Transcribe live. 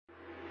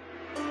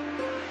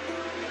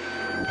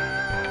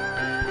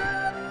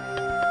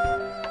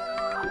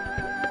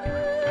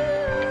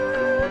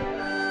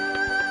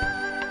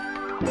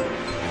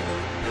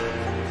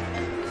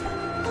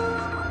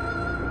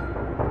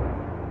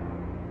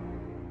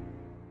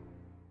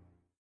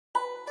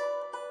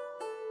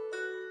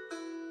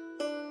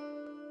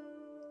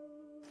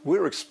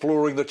We're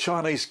exploring the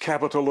Chinese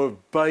capital of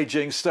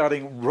Beijing,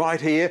 starting right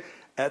here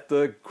at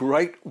the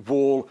Great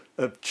Wall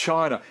of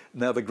China.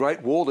 Now, the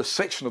Great Wall, this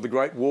section of the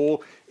Great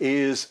Wall,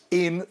 is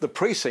in the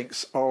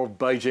precincts of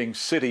Beijing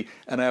City,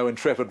 and our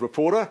intrepid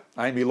reporter,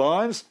 Amy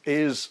Lyons,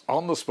 is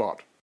on the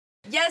spot.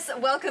 Yes,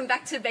 welcome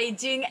back to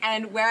Beijing,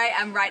 and where I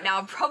am right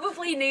now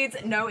probably needs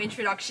no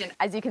introduction.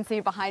 As you can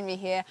see behind me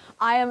here,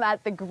 I am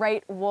at the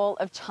Great Wall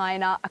of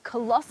China, a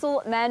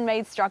colossal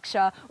man-made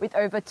structure with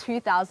over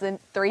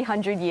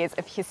 2,300 years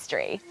of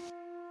history.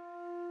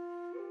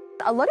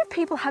 A lot of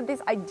people have this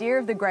idea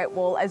of the Great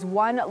Wall as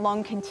one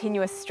long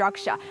continuous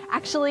structure.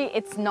 Actually,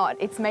 it's not.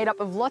 It's made up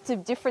of lots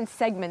of different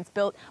segments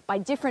built by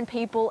different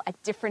people at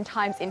different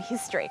times in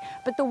history.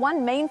 But the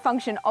one main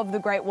function of the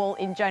Great Wall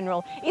in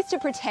general is to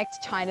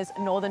protect China's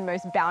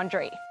northernmost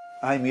boundary.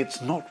 Amy,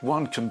 it's not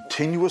one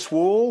continuous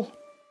wall?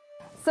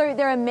 So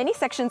there are many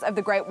sections of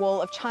the Great Wall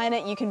of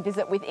China you can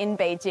visit within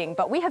Beijing,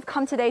 but we have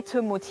come today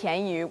to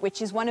Mutianyu, which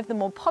is one of the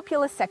more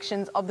popular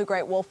sections of the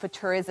Great Wall for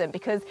tourism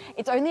because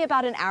it's only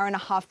about an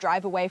hour-and-a-half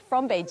drive away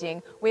from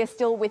Beijing. We are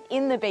still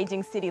within the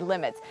Beijing city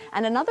limits.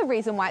 And another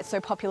reason why it's so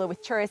popular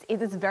with tourists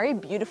is it's very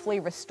beautifully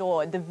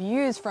restored. The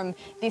views from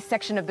this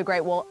section of the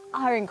Great Wall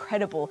are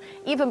incredible.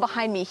 Even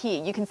behind me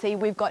here, you can see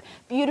we've got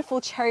beautiful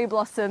cherry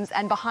blossoms,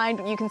 and behind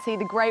you can see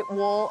the Great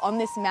Wall on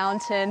this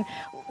mountain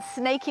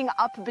snaking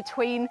up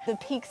between the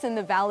peaks and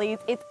the valleys.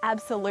 It's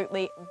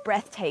absolutely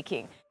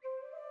breathtaking.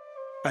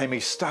 Amy,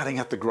 starting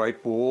at the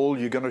Great Wall,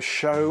 you're going to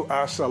show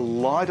us a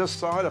lighter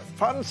side, a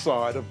fun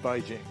side of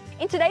Beijing.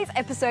 In today's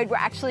episode, we're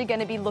actually going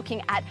to be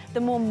looking at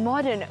the more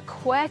modern,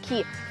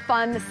 quirky,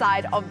 fun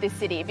side of this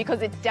city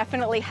because it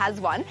definitely has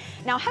one.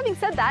 Now, having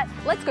said that,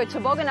 let's go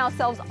toboggan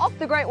ourselves off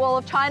the Great Wall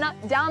of China,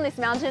 down this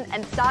mountain,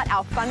 and start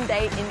our fun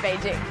day in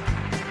Beijing.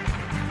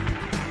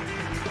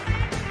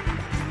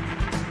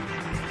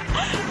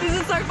 This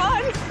is so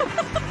fun!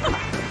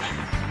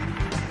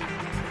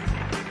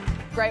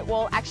 Great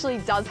Wall actually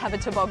does have a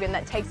toboggan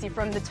that takes you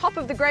from the top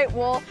of the Great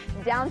Wall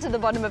down to the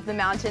bottom of the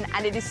mountain,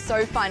 and it is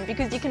so fun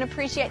because you can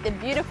appreciate the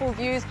beautiful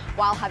views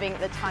while having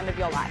the time of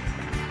your life.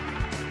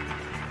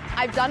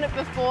 I've done it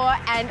before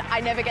and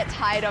I never get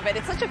tired of it.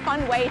 It's such a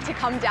fun way to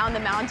come down the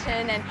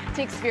mountain and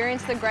to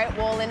experience the Great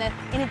Wall in a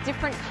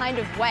different kind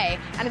of way.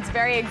 And it's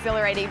very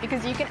exhilarating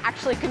because you can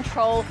actually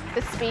control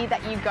the speed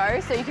that you go.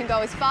 So you can go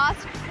as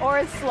fast or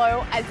as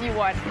slow as you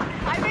want.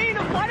 I mean,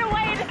 what a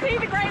way to see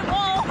the Great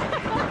Wall!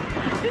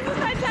 This is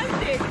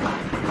fantastic!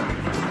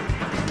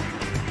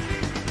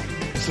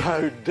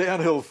 So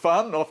downhill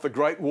fun off the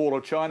Great Wall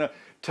of China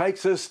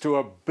takes us to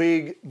a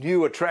big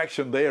new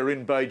attraction there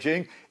in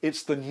Beijing.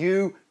 It's the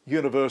new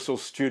Universal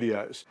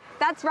Studios.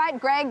 That's right,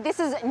 Greg. This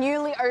is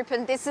newly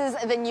opened. This is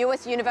the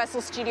newest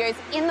Universal Studios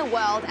in the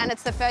world, and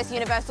it's the first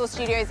Universal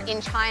Studios in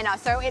China.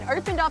 So it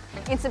opened up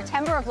in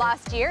September of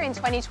last year, in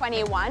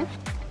 2021.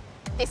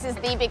 This is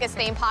the biggest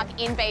theme park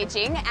in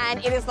Beijing,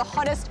 and it is the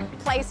hottest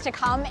place to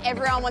come.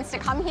 Everyone wants to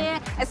come here,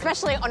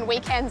 especially on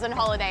weekends and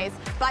holidays.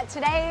 But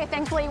today,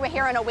 thankfully, we're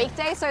here on a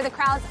weekday, so the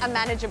crowds are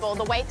manageable.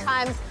 The wait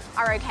times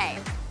are okay.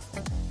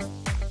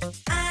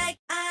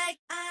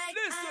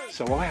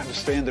 So I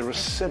understand there are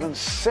 7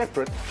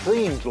 separate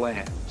themed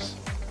lands.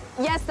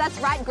 Yes, that's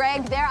right,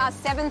 Greg. There are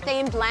 7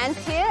 themed lands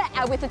here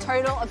with a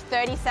total of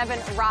 37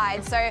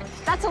 rides. So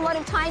that's a lot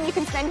of time you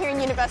can spend here in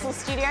Universal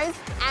Studios,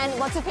 and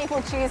lots of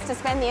people choose to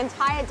spend the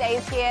entire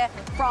days here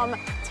from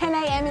 10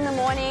 a.m. in the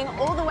morning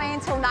all the way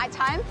until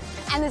nighttime.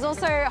 And there's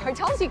also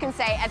hotels you can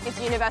stay at this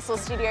Universal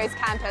Studios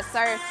campus.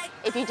 So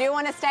if you do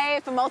want to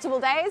stay for multiple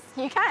days,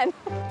 you can.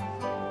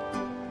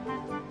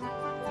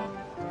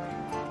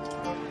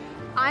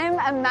 I'm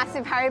a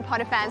massive Harry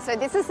Potter fan, so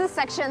this is the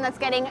section that's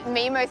getting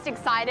me most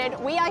excited.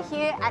 We are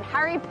here at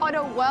Harry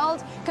Potter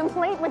World,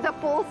 complete with a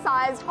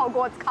full-sized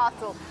Hogwarts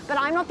castle. But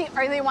I'm not the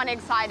only one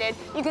excited.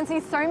 You can see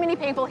so many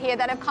people here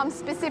that have come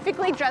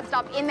specifically dressed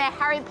up in their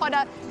Harry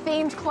Potter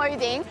themed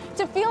clothing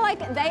to feel like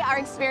they are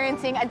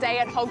experiencing a day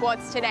at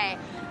Hogwarts today.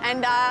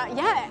 And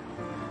yeah,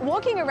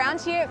 walking around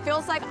here, it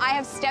feels like I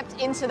have stepped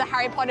into the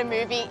Harry Potter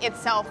movie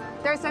itself.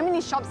 There are so many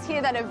shops here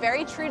that are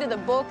very true to the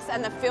books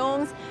and the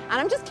films, and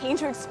I'm just keen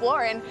to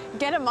explore and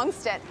get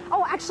amongst it.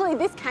 Oh, actually,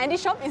 this candy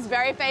shop is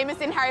very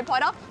famous in Harry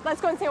Potter. Let's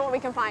go and see what we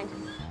can find.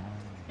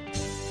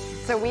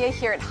 So we are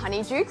here at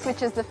Honeydukes,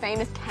 which is the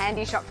famous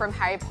candy shop from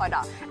Harry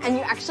Potter, and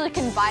you actually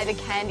can buy the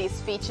candies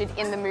featured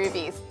in the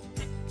movies.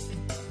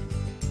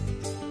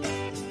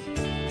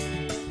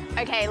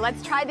 Okay,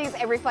 let's try these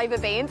every flavour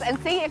beans and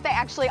see if they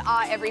actually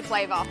are every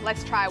flavour.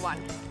 Let's try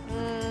one.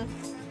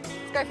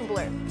 Let's go for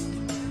blue.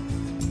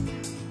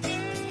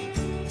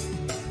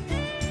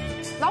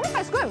 That one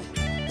tastes good.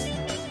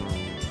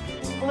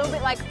 A little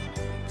bit like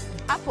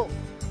apple.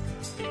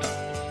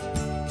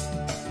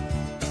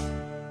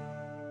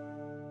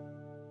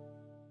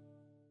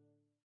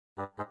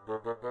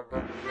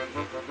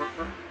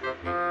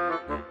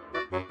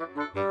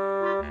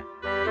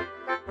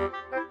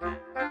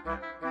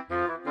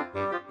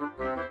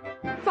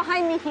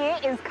 behind me here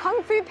is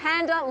Kung Fu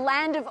Panda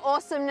Land of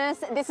Awesomeness.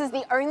 This is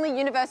the only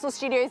Universal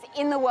Studios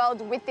in the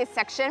world with this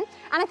section.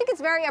 And I think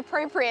it's very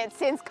appropriate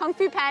since Kung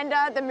Fu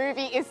Panda, the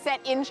movie, is set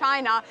in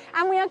China,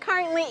 and we are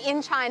currently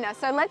in China.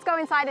 So let's go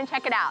inside and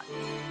check it out.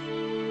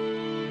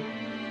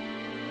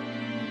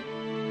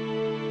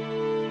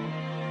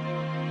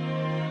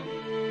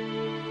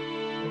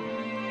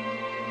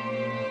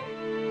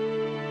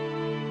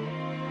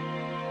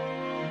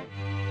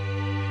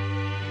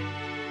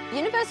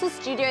 Universal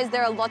Studios,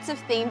 there are lots of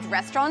themed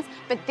restaurants,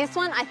 but this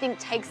one I think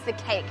takes the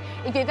cake.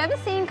 If you've ever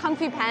seen Kung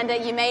Fu Panda,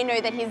 you may know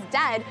that his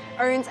dad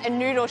owns a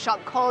noodle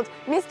shop called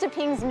Mr.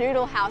 Ping's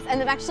Noodle House, and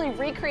they've actually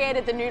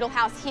recreated the noodle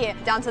house here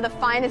down to the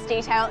finest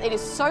detail. It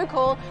is so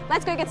cool.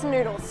 Let's go get some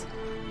noodles.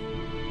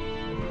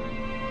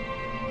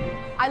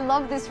 I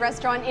love this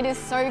restaurant. It is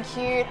so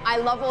cute. I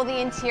love all the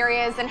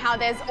interiors and how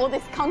there's all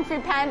this Kung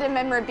Fu Panda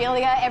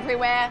memorabilia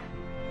everywhere.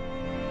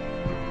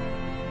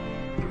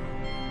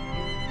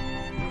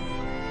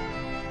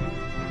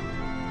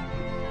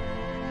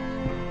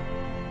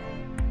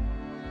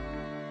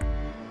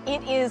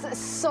 It is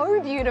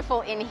so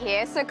beautiful in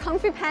here. So Kung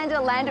Fu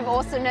Panda Land of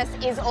Awesomeness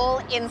is all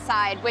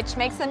inside, which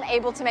makes them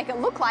able to make it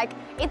look like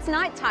it's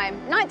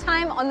nighttime.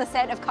 Nighttime on the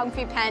set of Kung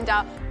Fu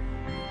Panda.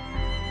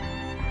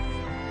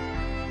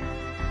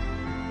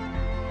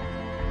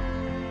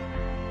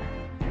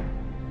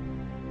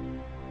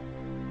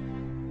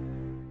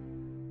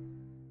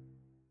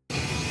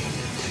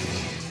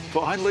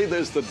 Finally,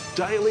 there's the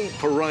daily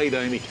parade,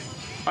 Amy.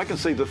 I can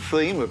see the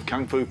theme of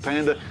Kung Fu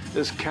Panda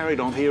is carried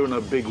on here in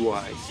a big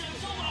way.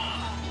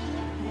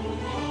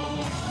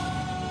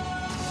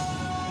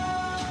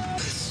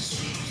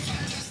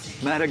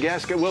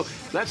 Madagascar, well,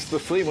 that's the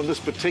theme on this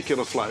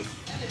particular float.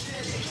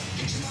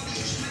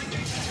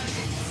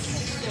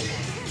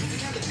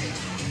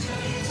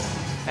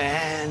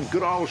 And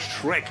good old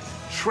Shrek,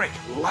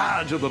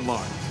 larger than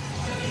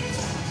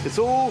life. It's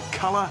all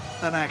colour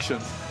and action,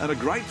 and a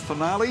great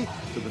finale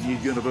to the new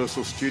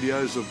Universal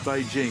Studios of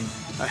Beijing,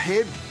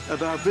 ahead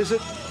of our visit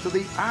to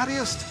the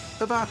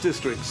artiest of art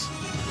districts.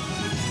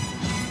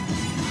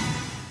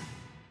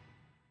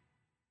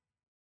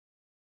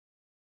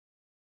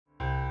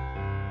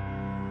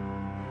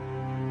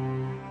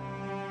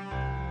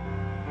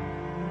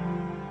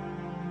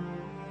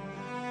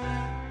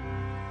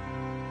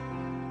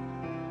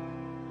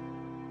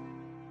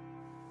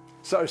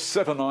 So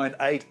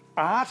 798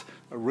 Art,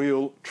 a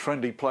real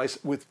trendy place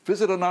with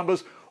visitor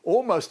numbers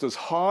almost as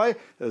high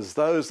as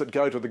those that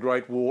go to the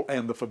Great Wall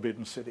and the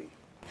Forbidden City.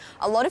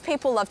 A lot of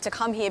people love to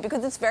come here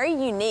because it's very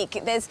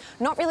unique. There's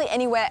not really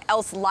anywhere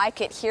else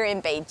like it here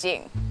in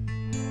Beijing.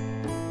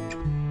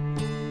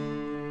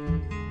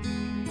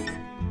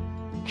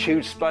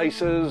 Huge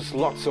spaces,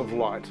 lots of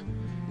light.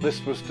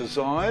 This was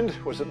designed,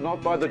 was it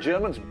not, by the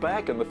Germans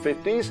back in the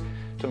 50s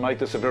to make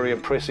this a very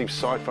impressive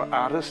site for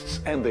artists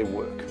and their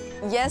work.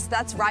 Yes,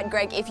 that's right,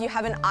 Greg. If you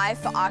have an eye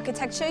for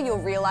architecture,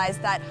 you'll realise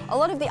that a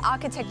lot of the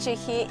architecture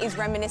here is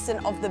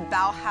reminiscent of the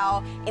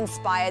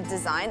Bauhaus-inspired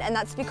design, and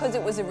that's because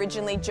it was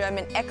originally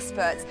German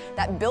experts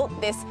that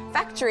built this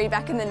factory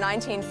back in the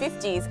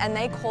 1950s, and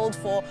they called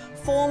for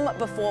form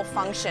before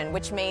function,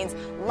 which means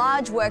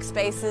large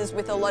workspaces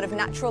with a lot of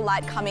natural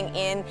light coming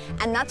in,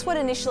 and that's what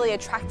initially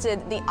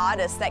attracted the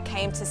artists that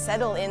came to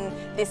settle in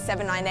this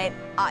 798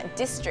 art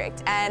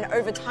district. And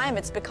over time,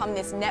 it's become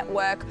this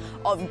network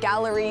of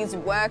galleries,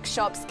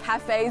 workshops,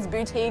 cafes,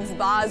 boutiques,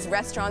 bars,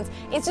 restaurants.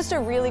 It's just a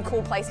really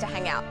cool place to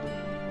hang out.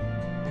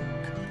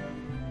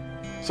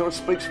 So it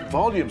speaks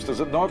volumes, does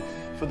it not,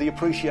 for the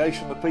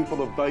appreciation the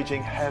people of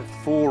Beijing have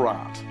for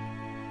art?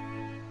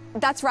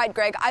 That's right,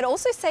 Greg. I'd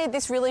also say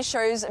this really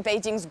shows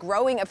Beijing's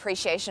growing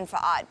appreciation for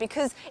art,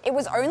 because it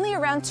was only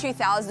around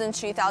 2000,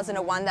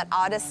 2001 that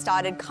artists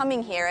started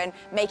coming here and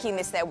making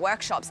this their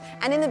workshops.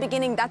 And in the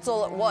beginning, that's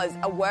all it was,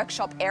 a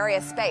workshop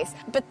area space.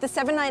 But the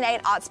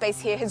 798 art space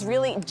here has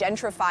really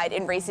gentrified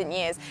in recent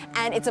years,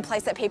 and it's a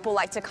place that people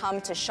like to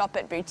come to shop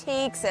at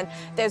boutiques, and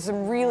there's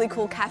some really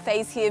cool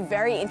cafes here,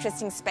 very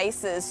interesting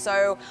spaces.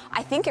 So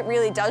I think it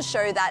really does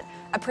show that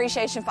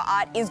appreciation for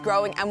art is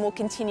growing and will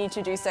continue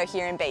to do so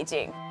here in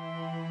Beijing.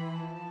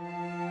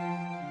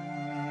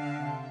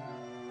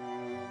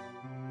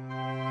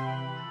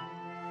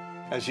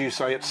 As you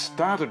say, it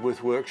started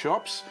with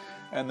workshops,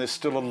 and there's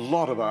still a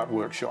lot of art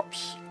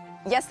workshops.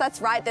 Yes,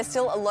 that's right. There's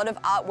still a lot of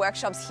art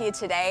workshops here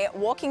today.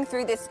 Walking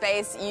through this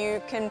space,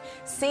 you can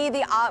see the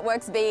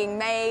artworks being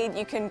made,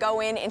 you can go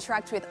in,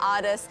 interact with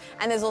artists,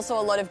 and there's also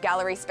a lot of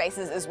gallery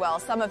spaces as well.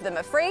 Some of them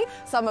are free,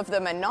 some of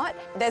them are not.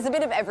 There's a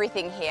bit of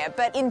everything here,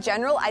 but in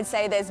general, I'd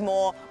say there's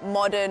more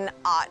modern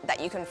art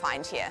that you can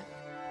find here.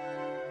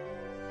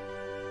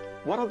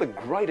 One of the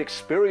great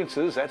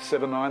experiences at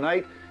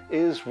 798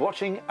 is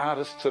watching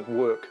artists at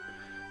work.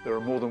 There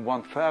are more than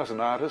 1,000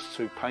 artists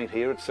who paint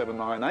here at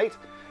 798,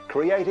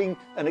 creating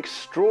an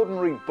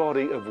extraordinary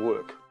body of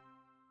work.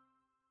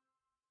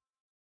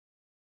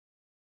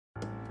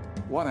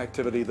 One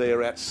activity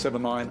there at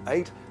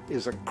 798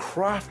 is a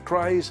craft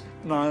craze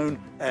known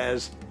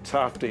as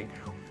tufting.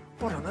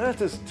 What on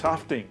earth is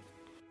tufting?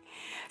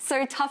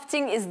 So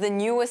tufting is the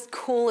newest,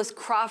 coolest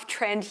craft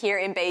trend here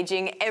in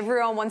Beijing.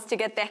 Everyone wants to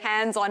get their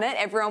hands on it.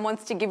 Everyone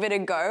wants to give it a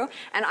go.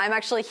 And I'm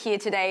actually here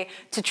today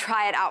to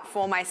try it out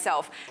for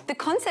myself. The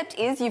concept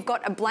is you've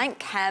got a blank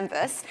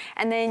canvas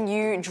and then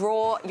you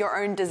draw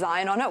your own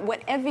design on it,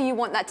 whatever you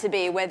want that to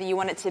be, whether you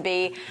want it to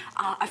be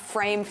a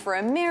frame for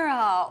a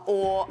mirror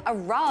or a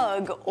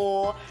rug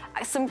or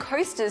some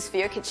coasters for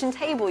your kitchen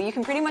table. You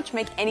can pretty much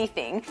make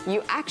anything.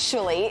 You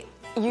actually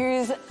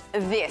use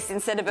this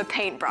instead of a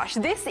paintbrush.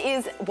 This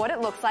is what it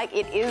looks like.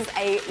 It is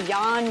a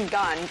yarn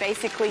gun.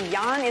 Basically,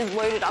 yarn is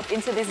loaded up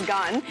into this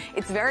gun.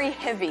 It's very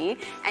heavy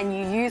and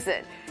you use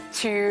it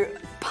to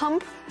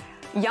pump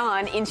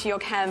yarn into your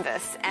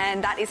canvas,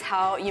 and that is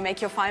how you make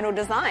your final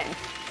design.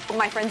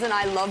 My friends and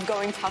I love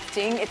going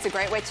tufting. It's a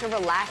great way to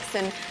relax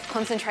and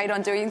concentrate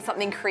on doing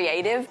something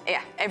creative.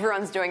 Yeah,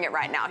 everyone's doing it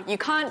right now. You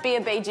can't be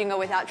a Beijinger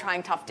without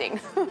trying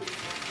tufting.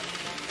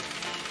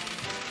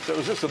 So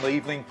is this an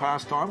evening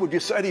pastime? Would you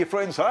say to your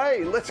friends,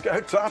 hey, let's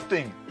go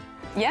tufting?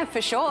 Yeah,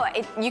 for sure.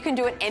 You can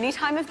do it any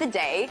time of the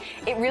day.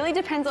 It really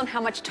depends on how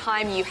much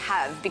time you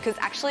have, because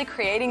actually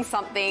creating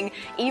something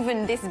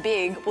even this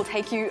big will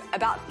take you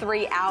about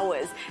 3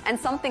 hours. And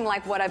something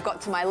like what I've got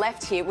to my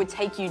left here would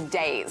take you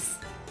days.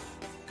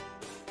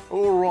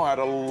 All right,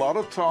 a lot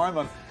of time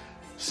and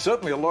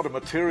certainly a lot of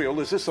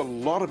material. Is this a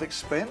lot of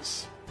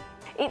expense?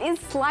 It is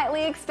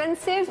slightly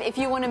expensive. If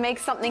you want to make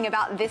something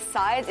about this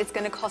size, it's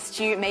going to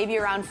cost you maybe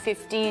around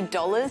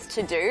 $50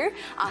 to do.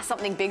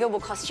 Something bigger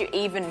will cost you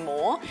even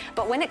more.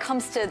 But when it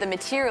comes to the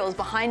materials,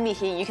 behind me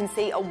here, you can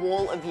see a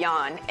wall of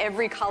yarn,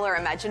 every color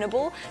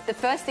imaginable. The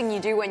first thing you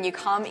do when you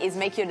come is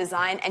make your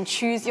design and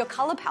choose your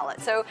color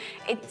palette. So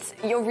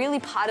you're really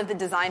part of the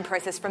design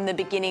process from the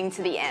beginning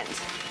to the end.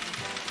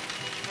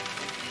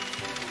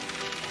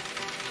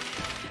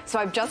 So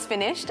I've just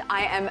finished.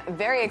 I am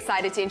very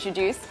excited to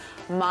introduce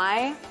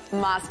my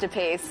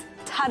masterpiece.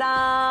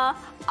 Ta-da!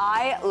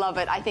 I love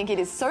it. I think it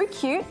is so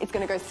cute. It's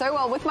going to go so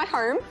well with my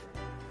home.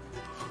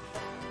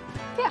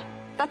 Yeah,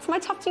 that's my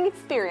tufting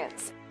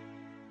experience.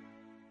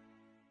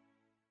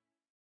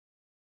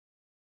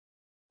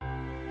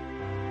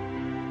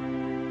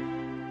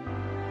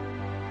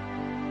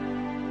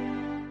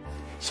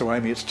 So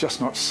Amy, it's just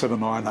not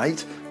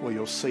 798 where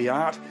you'll see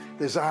art.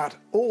 There's art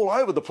all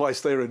over the place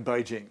there in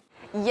Beijing.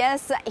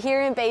 Yes,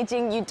 here in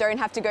Beijing, you don't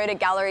have to go to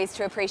galleries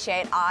to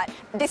appreciate art.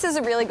 This is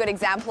a really good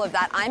example of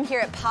that. I'm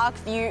here at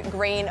Parkview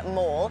Green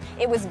Mall.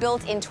 It was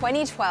built in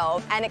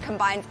 2012 and it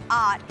combines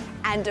art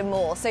and a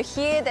mall. So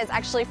here there's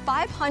actually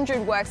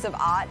 500 works of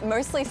art,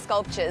 mostly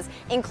sculptures,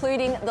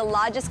 including the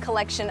largest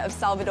collection of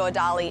Salvador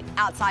Dali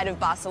outside of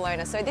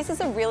Barcelona. So this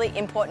is a really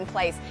important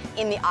place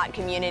in the art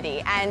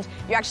community, and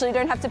you actually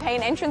don't have to pay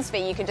an entrance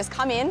fee. You can just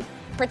come in,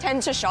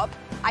 pretend to shop.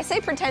 I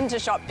say pretend to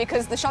shop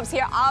because the shops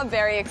here are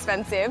very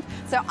expensive.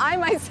 So I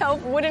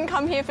myself wouldn't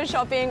come here for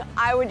shopping.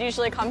 I would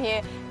usually come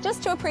here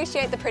just to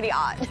appreciate the pretty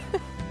art.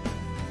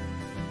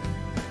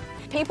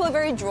 People are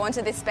very drawn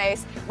to this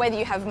space, whether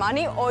you have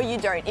money or you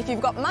don't. If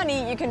you've got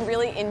money, you can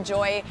really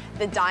enjoy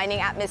the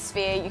dining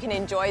atmosphere. You can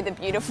enjoy the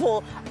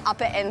beautiful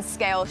upper end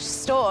scale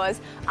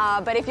stores.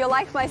 But if you're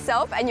like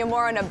myself and you're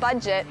more on a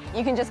budget,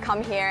 you can just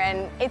come here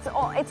and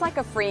it's like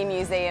a free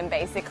museum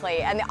basically.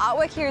 And the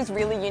artwork here is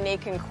really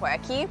unique and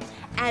quirky.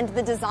 And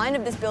the design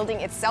of this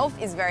building itself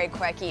is very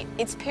quirky.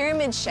 It's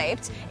pyramid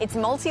shaped, it's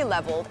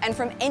multi-leveled, and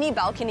from any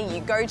balcony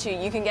you go to,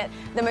 you can get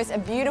the most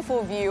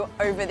beautiful view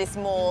over this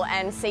mall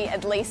and see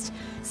at least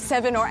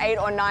 7 or 8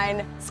 or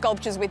 9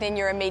 sculptures within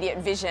your immediate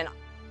vision.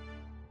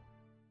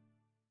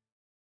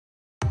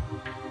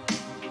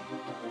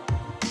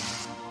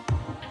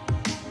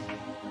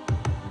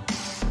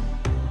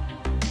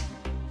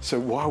 So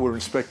while we're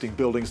inspecting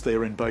buildings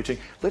there in Beijing,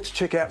 let's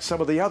check out some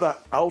of the other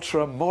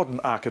ultra-modern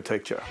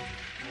architecture.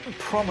 A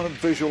prominent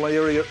visual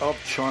area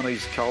of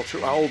Chinese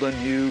culture, old and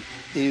new,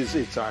 is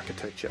its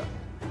architecture.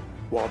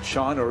 While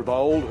China of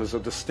old has a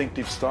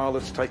distinctive style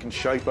that's taken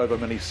shape over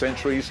many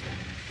centuries,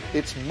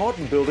 its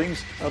modern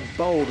buildings are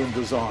bold in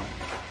design,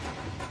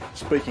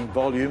 speaking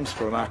volumes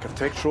for an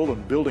architectural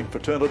and building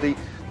fraternity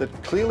that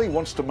clearly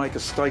wants to make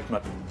a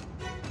statement,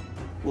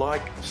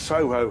 like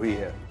Soho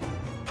here.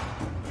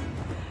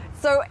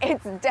 So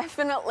it's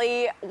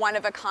definitely one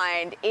of a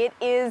kind. It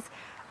is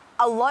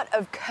a lot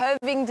of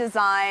curving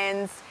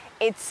designs.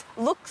 It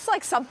looks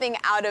like something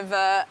out of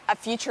a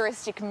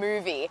futuristic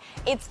movie.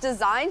 It's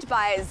designed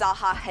by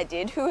Zaha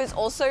Hadid, who has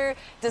also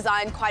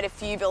designed quite a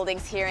few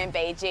buildings here in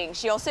Beijing.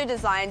 She also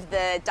designed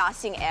the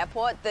Daxing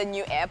Airport, the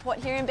new airport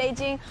here in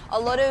Beijing. A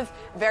lot of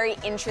very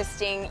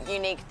interesting,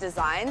 unique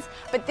designs.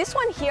 But this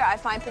one here I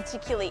find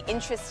particularly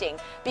interesting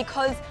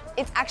because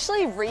it's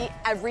actually a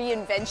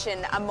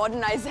reinvention, a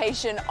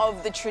modernization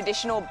of the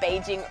traditional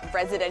Beijing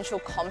residential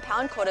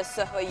compound called a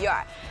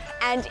seheyue.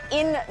 And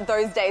in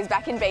those days,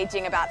 back in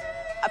Beijing, about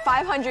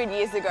 500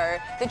 years ago,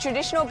 the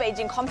traditional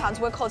Beijing compounds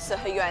were called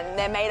seheyue, and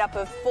they're made up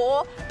of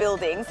 4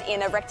 buildings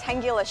in a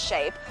rectangular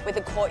shape with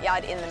a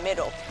courtyard in the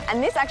middle.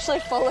 And this actually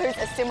follows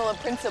a similar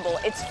principle.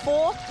 It's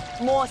 4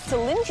 more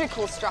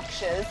cylindrical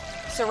structures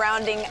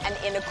surrounding an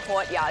inner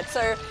courtyard.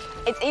 So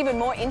It's even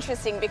more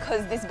interesting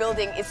because this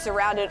building is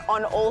surrounded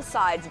on all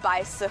sides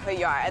by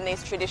Siheyar and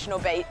these traditional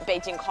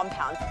Beijing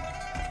compounds.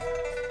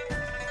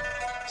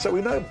 So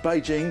we know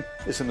Beijing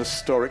is an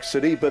historic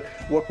city, but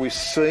what we're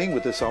seeing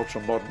with this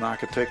ultra-modern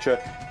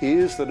architecture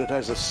is that it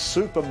has a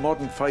super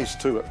modern face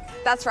to it.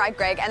 That's right,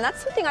 Greg, and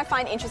that's something I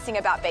find interesting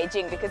about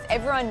Beijing because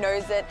everyone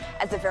knows it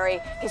as a very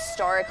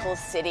historical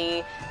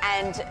city,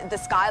 and the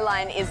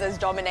skyline is as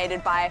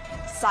dominated by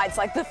sites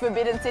like the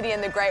Forbidden City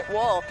and the Great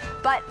Wall.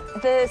 But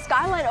the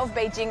skyline of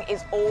Beijing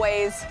is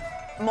always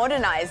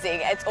modernizing,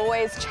 it's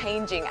always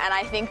changing, and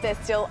I think there's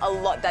still a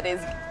lot that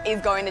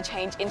is going to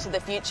change into the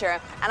future.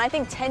 And I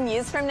think 10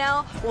 years from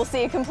now, we'll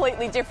see a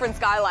completely different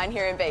skyline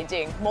here in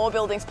Beijing. More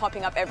buildings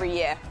popping up every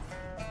year.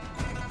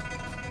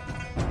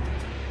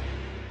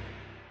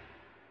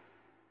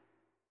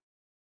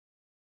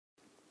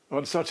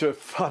 On such a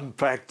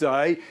fun-packed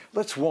day,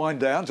 let's wind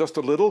down just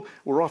a little.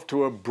 We're off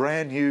to a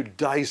brand new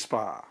day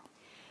spa.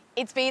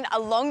 It's been a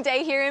long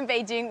day here in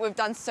Beijing. We've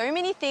done so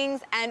many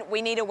things and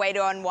we need a way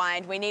to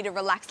unwind. We need to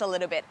relax a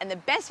little bit. And the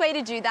best way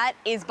to do that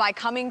is by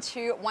coming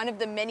to one of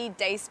the many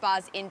day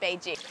spas in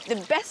Beijing.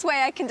 The best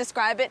way I can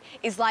describe it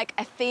is like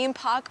a theme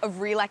park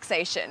of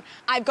relaxation.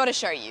 I've got to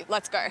show you.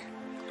 Let's go.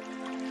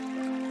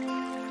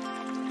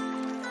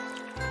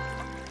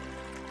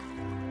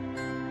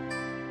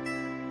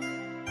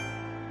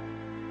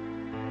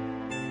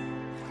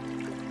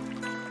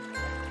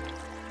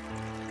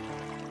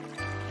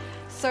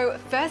 So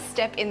first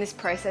step in this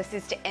process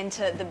is to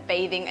enter the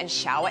bathing and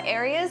shower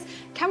areas.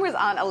 Cameras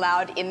aren't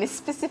allowed in this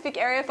specific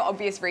area for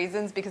obvious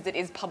reasons because it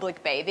is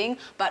public bathing,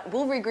 but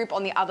we'll regroup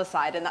on the other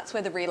side and that's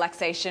where the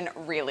relaxation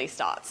really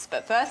starts.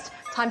 But first,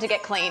 time to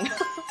get clean.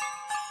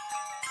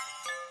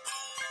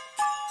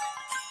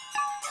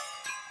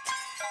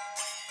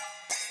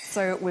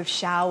 So we've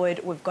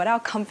showered, we've got our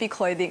comfy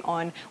clothing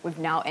on, we've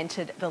now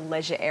entered the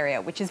leisure area,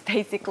 which is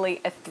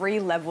basically a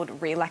 3-leveled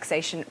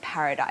relaxation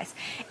paradise.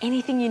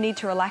 Anything you need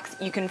to relax,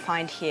 you can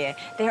find here.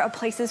 There are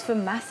places for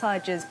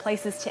massages,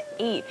 places to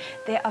eat.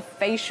 There are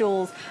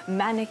facials,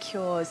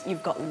 manicures.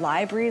 You've got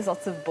libraries,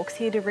 lots of books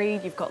here to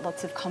read. You've got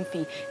lots of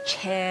comfy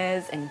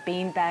chairs and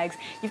bean bags.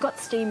 You've got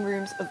steam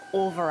rooms of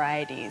all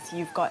varieties.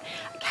 You've got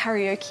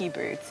karaoke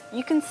booths.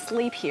 You can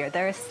sleep here.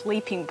 There are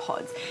sleeping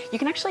pods. You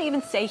can actually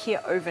even stay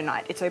here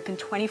overnight. It's open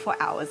 24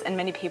 hours and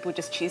many people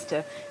just choose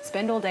to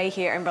spend all day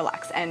here and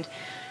relax. And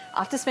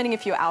after spending a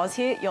few hours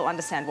here, you'll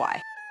understand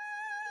why.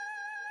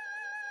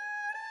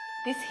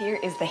 This here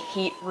is the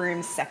heat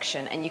room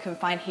section, and you can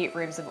find heat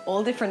rooms of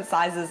all different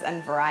sizes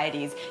and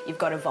varieties. You've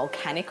got a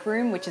volcanic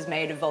room, which is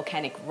made of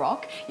volcanic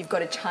rock. You've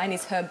got a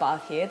Chinese herb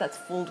bath here that's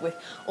filled with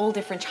all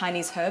different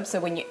Chinese herbs, so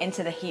when you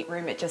enter the heat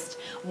room, it just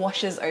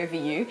washes over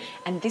you.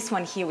 And this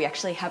one here, we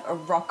actually have a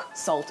rock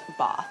salt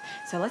bath.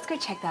 So let's go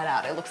check that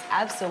out. It looks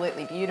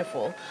absolutely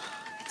beautiful.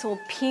 It's all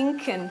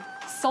pink and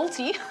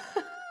salty.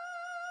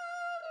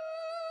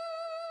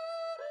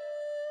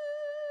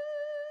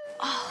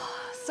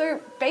 So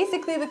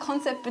basically the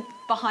concept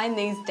behind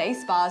these day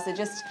spas are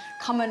just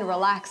come and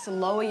relax,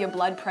 lower your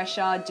blood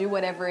pressure, do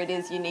whatever it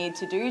is you need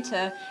to do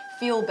to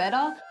feel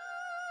better.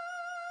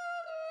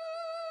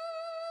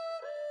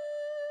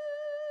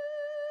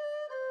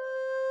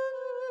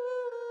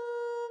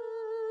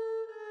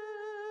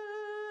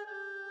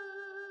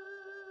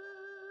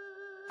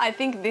 I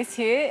think this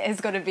here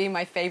has got to be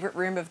my favorite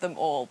room of them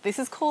all. This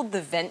is called the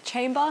vent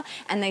chamber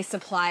and they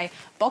supply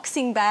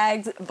boxing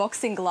bags,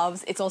 boxing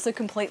gloves. It's also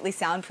completely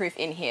soundproof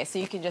in here, so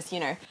you can just, you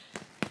know,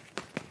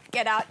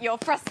 get out your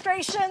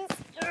frustrations.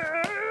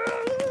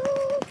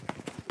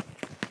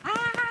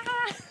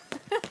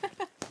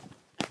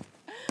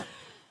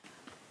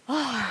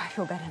 Oh, I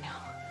feel better now.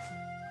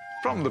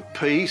 From the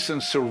peace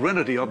and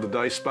serenity of the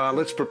day spa,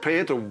 let's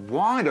prepare to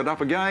wind it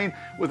up again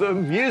with a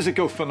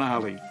musical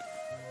finale.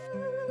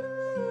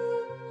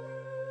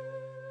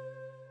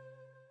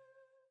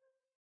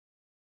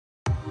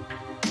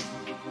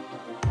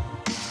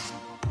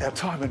 Our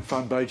time in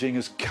Fun Beijing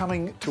is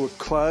coming to a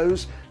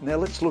close. Now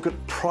let's look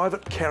at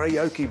private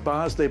karaoke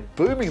bars. They're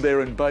booming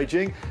there in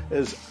Beijing,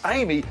 as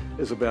Amy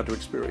is about to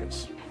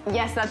experience.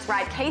 Yes, that's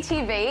right.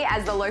 KTV,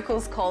 as the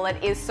locals call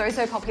it, is so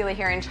popular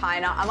here in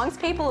China amongst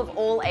people of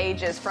all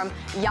ages, from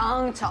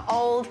young to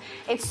old.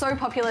 It's so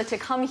popular to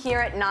come here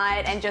at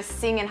night and just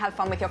sing and have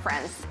fun with your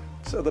friends.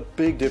 So the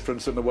big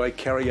difference in the way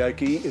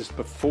karaoke is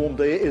performed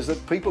there is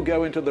that people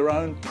go into their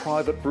own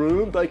private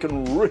room. They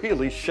can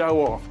really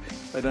show off.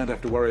 They don't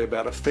have to worry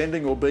about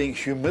offending or being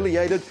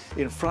humiliated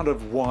in front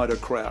of wider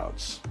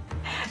crowds.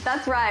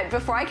 That's right.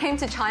 Before I came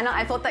to China,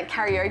 I thought that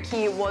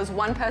karaoke was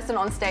one person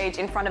on stage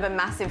in front of a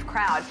massive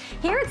crowd.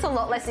 Here it's a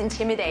lot less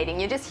intimidating.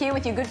 You're just here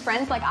with your good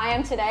friends like I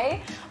am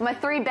today, my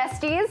 3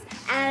 besties,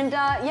 and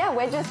yeah,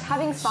 we're just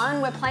having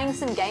fun. We're playing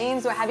some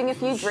games, we're having a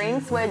few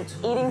drinks, we're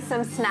eating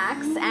some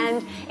snacks,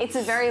 and it's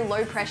a very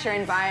low pressure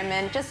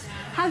environment. Just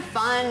have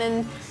fun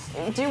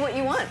and do what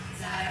you want.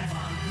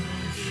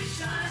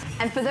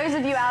 And for those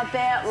of you out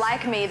there,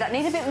 like me, that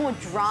need a bit more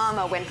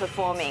drama when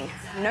performing,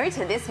 no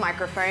to this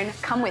microphone,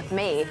 come with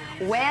me.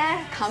 We're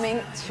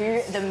coming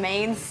to the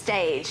main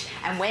stage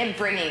and we're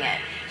bringing it.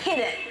 Hit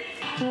it.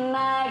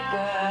 My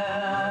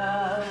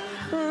girl,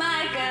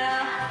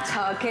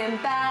 talking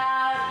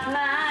about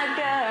my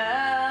girl.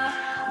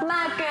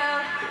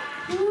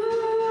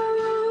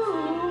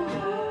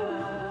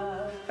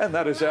 And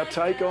that is our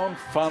take on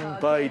Fun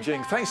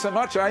Beijing. Thanks so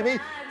much, Amy,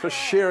 for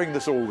sharing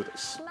this all with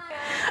us.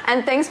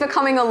 And thanks for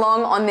coming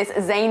along on this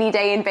zany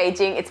day in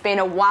Beijing. It's been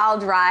a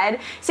wild ride.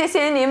 谢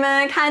谢你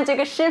们看这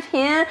个视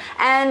频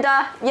and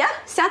yeah,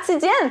 下次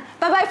见.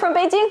 Bye bye from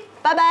Beijing.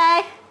 Bye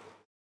bye.